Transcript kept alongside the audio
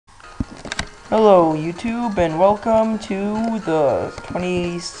Hello YouTube and welcome to the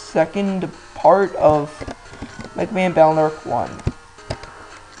 22nd part of Mega Man Battle 1.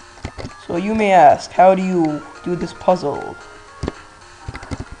 So you may ask, how do you do this puzzle?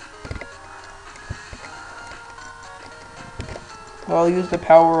 Well, I'll use the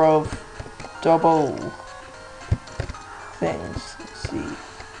power of double things. Let's see.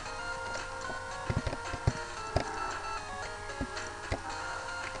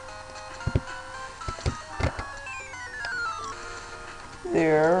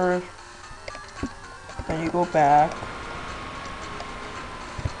 There. Then you go back.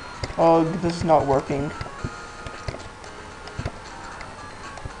 Oh, this is not working.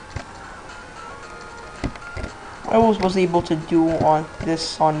 I was able to do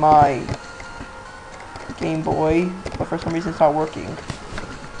this on my Game Boy, but for some reason it's not working.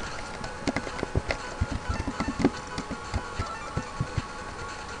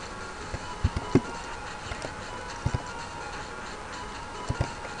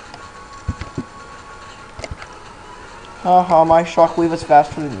 Haha, my shockwave is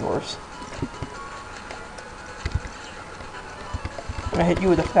faster than yours. I hit you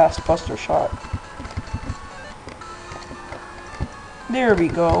with a fast buster shot. There we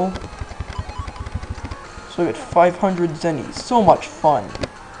go. So I get 500 zennies. So much fun.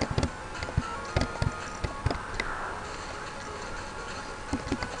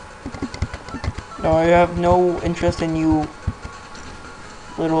 No, I have no interest in you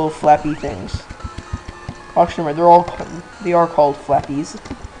little flappy things. Actually, they are called flappies.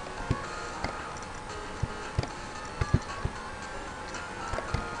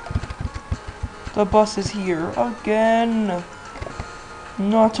 The bus is here again.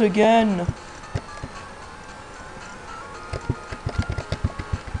 Not again.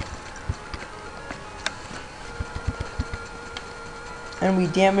 And we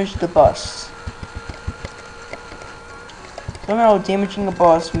damaged the bus. Somehow damaging a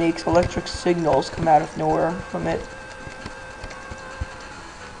bus makes electric signals come out of nowhere from it.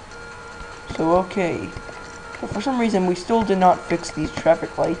 So okay. But for some reason we still did not fix these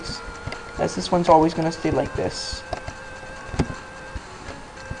traffic lights, as this one's always gonna stay like this.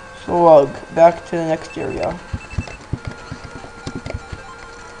 So back to the next area.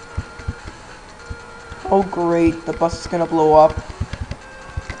 Oh great, the bus is gonna blow up.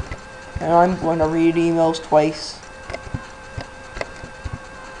 And I'm going to read emails twice.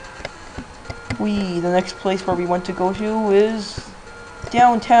 The next place where we want to go to is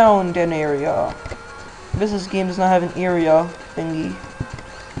downtown Den area. This game does not have an area thingy,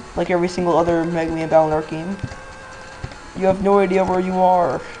 like every single other Mega Man Battle game. You have no idea where you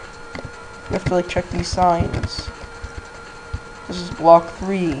are. You have to like check these signs. This is block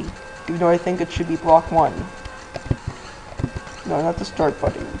 3, even though I think it should be block 1. No, not the start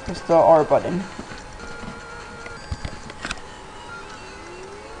button. It's the R button.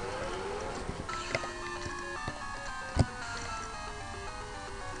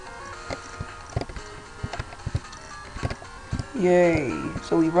 Yay.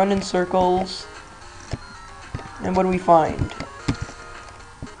 So we run in circles. And what do we find?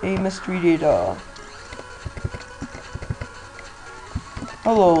 A mystery data.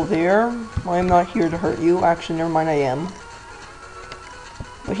 Hello there. I am not here to hurt you. Actually, never mind, I am.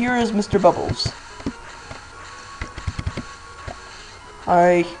 But here is Mr. Bubbles.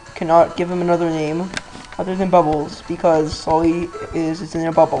 I cannot give him another name other than Bubbles because all he is in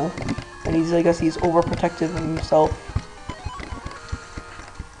a bubble. And I guess he's overprotective of himself.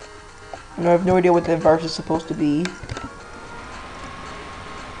 And I have no idea what the virus is supposed to be.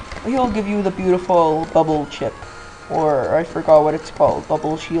 But he'll give you the beautiful bubble chip. Or I forgot what it's called.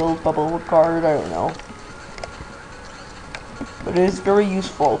 Bubble shield, bubble guard, I don't know. But it is very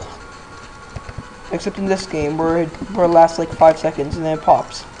useful. Except in this game where it lasts like 5 seconds and then it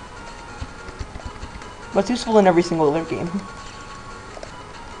pops. But it's useful in every single other game.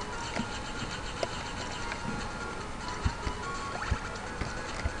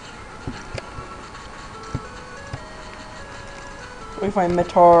 We find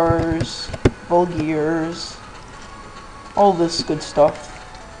Metars, Vulgears, all this good stuff.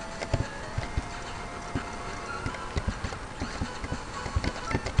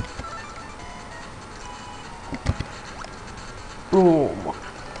 Boom.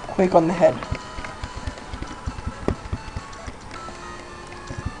 Quake on the head.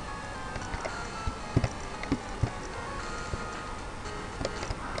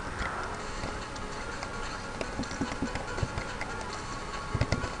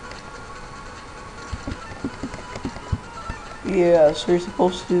 Yeah, so you're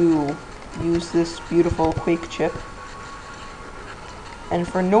supposed to use this beautiful Quake chip and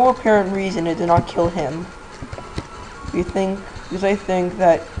for no apparent reason it did not kill him. Because I think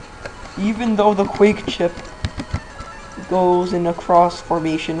that even though the Quake chip goes in a cross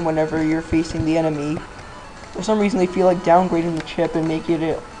formation whenever you're facing the enemy, for some reason they feel like downgrading the chip and making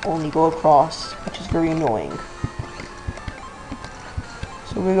it only go across, which is very annoying.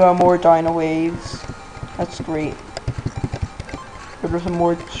 So we got more Dino Waves. That's great. There are some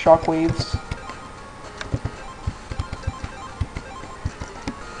more shock waves.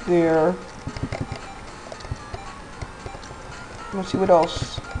 There. Let's see what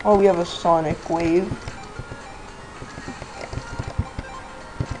else. Oh, we have a Sonic Wave.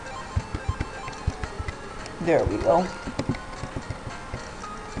 There we go.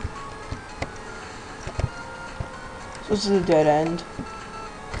 So this is a dead end.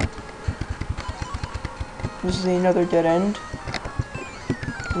 This is another dead end.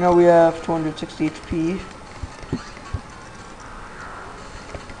 Now we have 260 HP.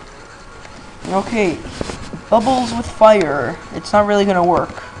 Okay, bubbles with fire. It's not really gonna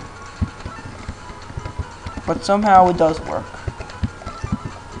work. But somehow it does work.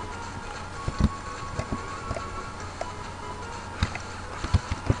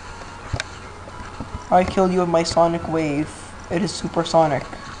 I killed you with my Sonic Wave. It is supersonic.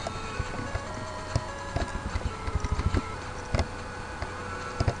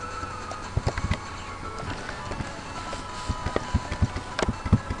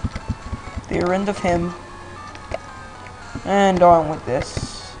 The end of him. And on with this.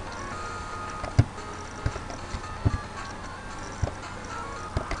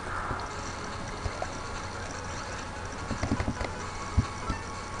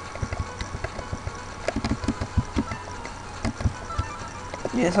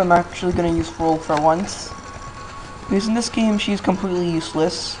 Yes, I'm actually gonna use Roll for once. Because in this game, she's completely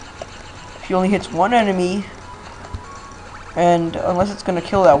useless. She only hits one enemy. And unless it's gonna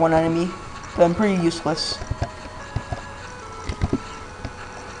kill that one enemy, then pretty useless.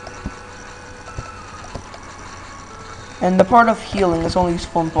 And the part of healing is only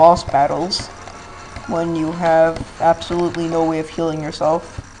useful in boss battles, when you have absolutely no way of healing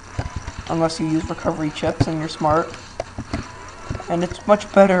yourself, unless you use recovery chips and you're smart. And it's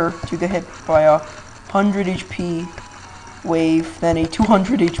much better to get hit by a 100 HP wave than a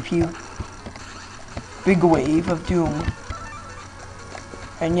 200 HP big wave of doom.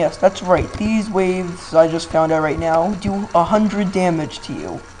 And yes, that's right, these waves, I just found out right now, do 100 damage to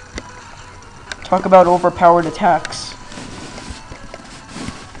you. Talk about overpowered attacks.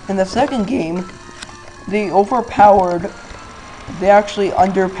 In the second game, they actually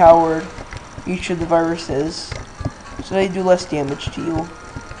underpowered each of the viruses, so they do less damage to you.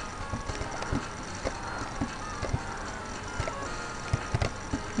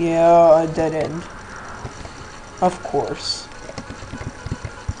 Yeah, a dead end. Of course.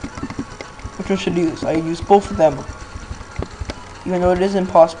 Which one should I use? I use both of them. Even though it is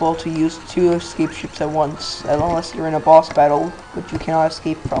impossible to use two escape ships at once, unless you're in a boss battle, which you cannot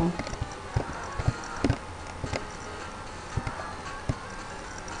escape from.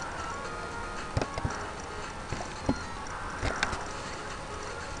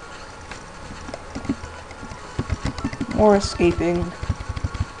 More escaping.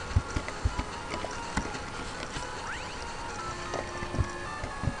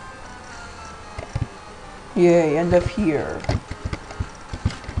 Yay, end of here.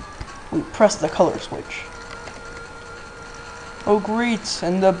 We press the color switch. Oh great,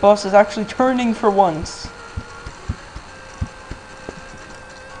 and the bus is actually turning for once.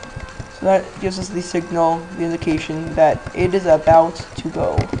 So that gives us the signal, the indication that it is about to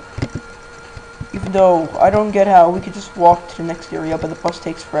go. Even though I don't get how we could just walk to the next area, but the bus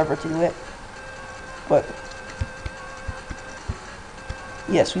takes forever to do it. But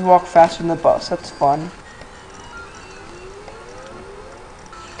yes, we walk faster than the bus, that's fun.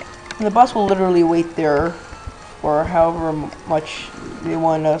 And the bus will literally wait there for however much they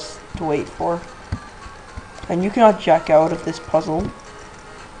want us to wait for. And you cannot jack out of this puzzle.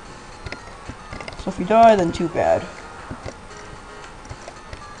 So if you die, then too bad.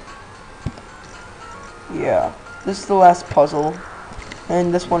 Yeah, this is the last puzzle.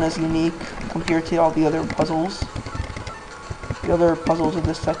 And this one is unique compared to all the other puzzles. The other puzzles of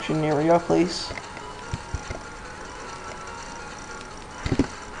this section area place.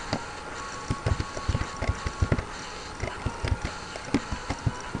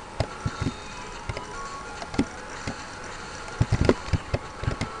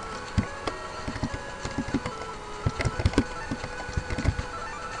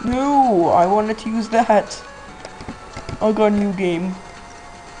 No, I wanted to use that. I got a new game.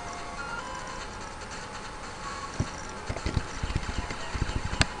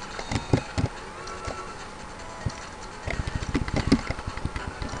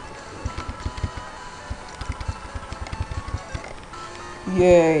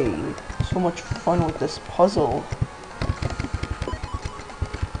 Yay! So much fun with this puzzle.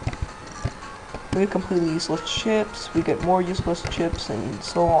 We get completely useless chips, we get more useless chips, and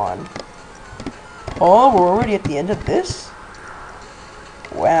so on. Oh, we're already at the end of this?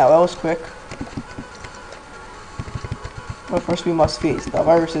 Wow, that was quick. But first we must face the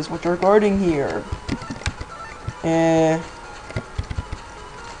viruses which are guarding here.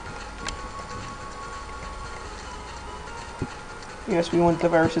 Yes, we want the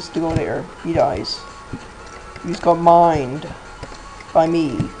viruses to go there. He dies. He's got mined by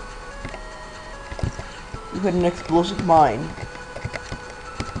me. You had an explosive mine.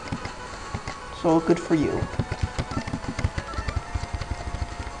 So good for you.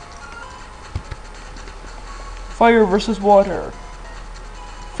 Fire versus water.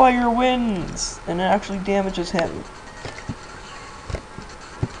 Fire wins! And it actually damages him.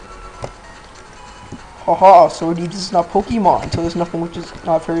 Haha, so this is not Pokemon, so there's nothing which is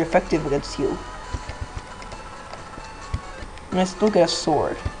not very effective against you. And I still get a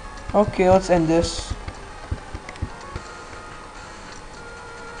sword. Okay, let's end this.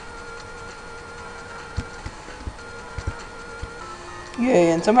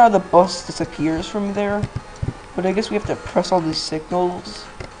 Yay, and somehow the bus disappears from there. But I guess we have to press all these signals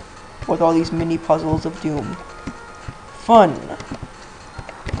with all these mini puzzles of doom. Fun!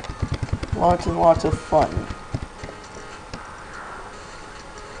 Lots and lots of fun.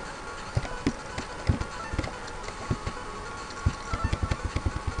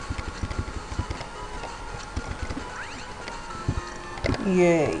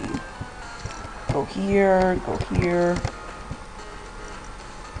 Yay. Go here, go here.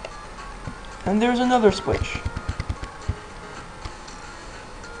 And there's another switch.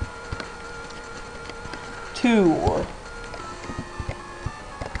 2.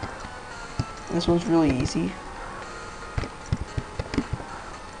 This one's really easy.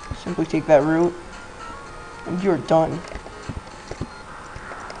 Simply take that route, and you're done.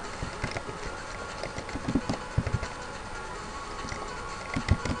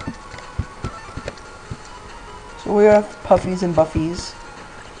 So we have Puffies and Buffies.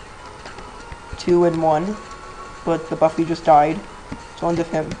 2 and 1. But the Buffy just died. So end of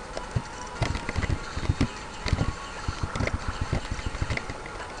him.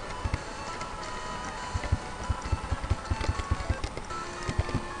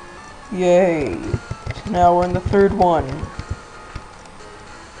 Yay. So now we're in the third one.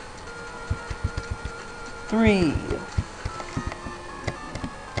 3.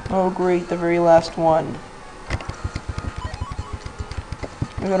 Oh great, the very last one.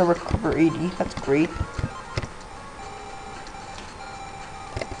 I gotta recover 80, that's great.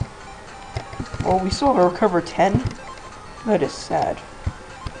 Well, we still have to recover 10? That is sad.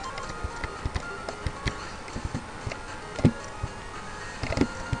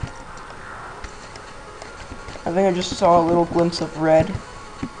 I think I just saw a little glimpse of red.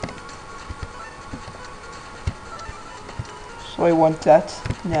 So I want that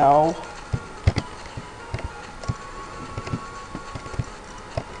now.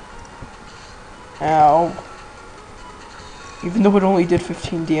 Ow. Even though it only did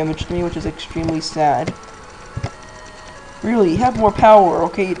 15 damage to me, which is extremely sad. Really, have more power,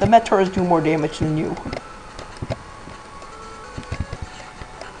 okay? The Metars do more damage than you.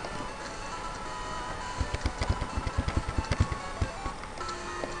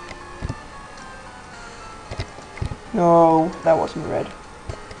 No, that wasn't red.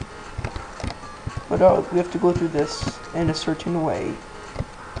 But we have to go through this in a certain way.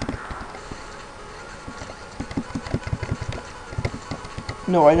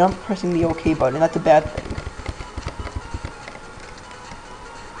 No, I'm not pressing the OK button. That's a bad thing.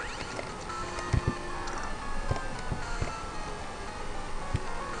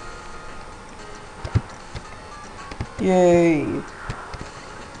 Yay.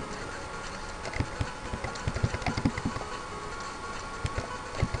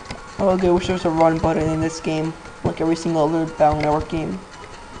 Oh, okay, I wish there was a run button in this game, like every single other Battle Network game.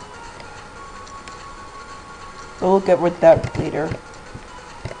 But we'll get with that later.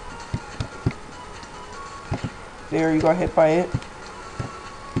 There, you got hit by it.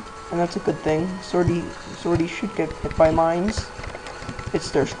 And that's a good thing. Swordy should get hit by mines. It's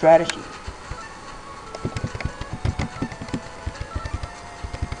their strategy.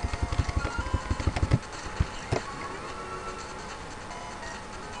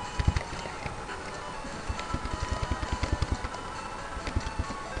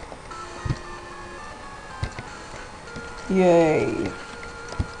 Yay.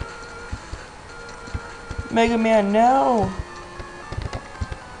 Mega Man now.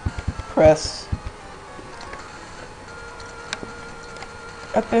 Press.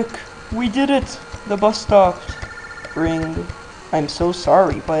 Epic. We did it. The bus stopped. Ring. I'm so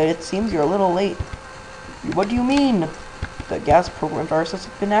sorry, but it seems you're a little late. What do you mean? The gas program virus has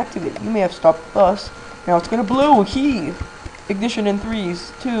been activated. You may have stopped the bus. Now it's gonna blow. Key. Ignition in 3,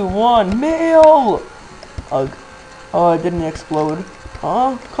 2, 1. Mayl! Ugh. Oh, it didn't explode.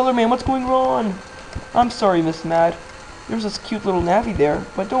 Huh? Color Man, what's going on? I'm sorry, Miss Mad. There's this cute little Navi there,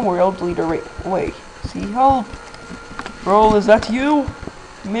 but don't worry, I'll delete her right away. See, help! Bro, is that you?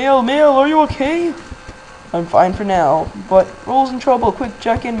 Mayl, are you okay? I'm fine for now, but Roll's in trouble. Quick,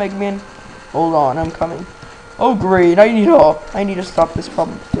 jack in, Megman. Hold on, I'm coming. Oh great, I need to stop this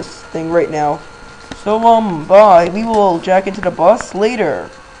thing right now. So bye. We will jack into the bus later.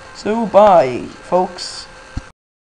 So bye, folks.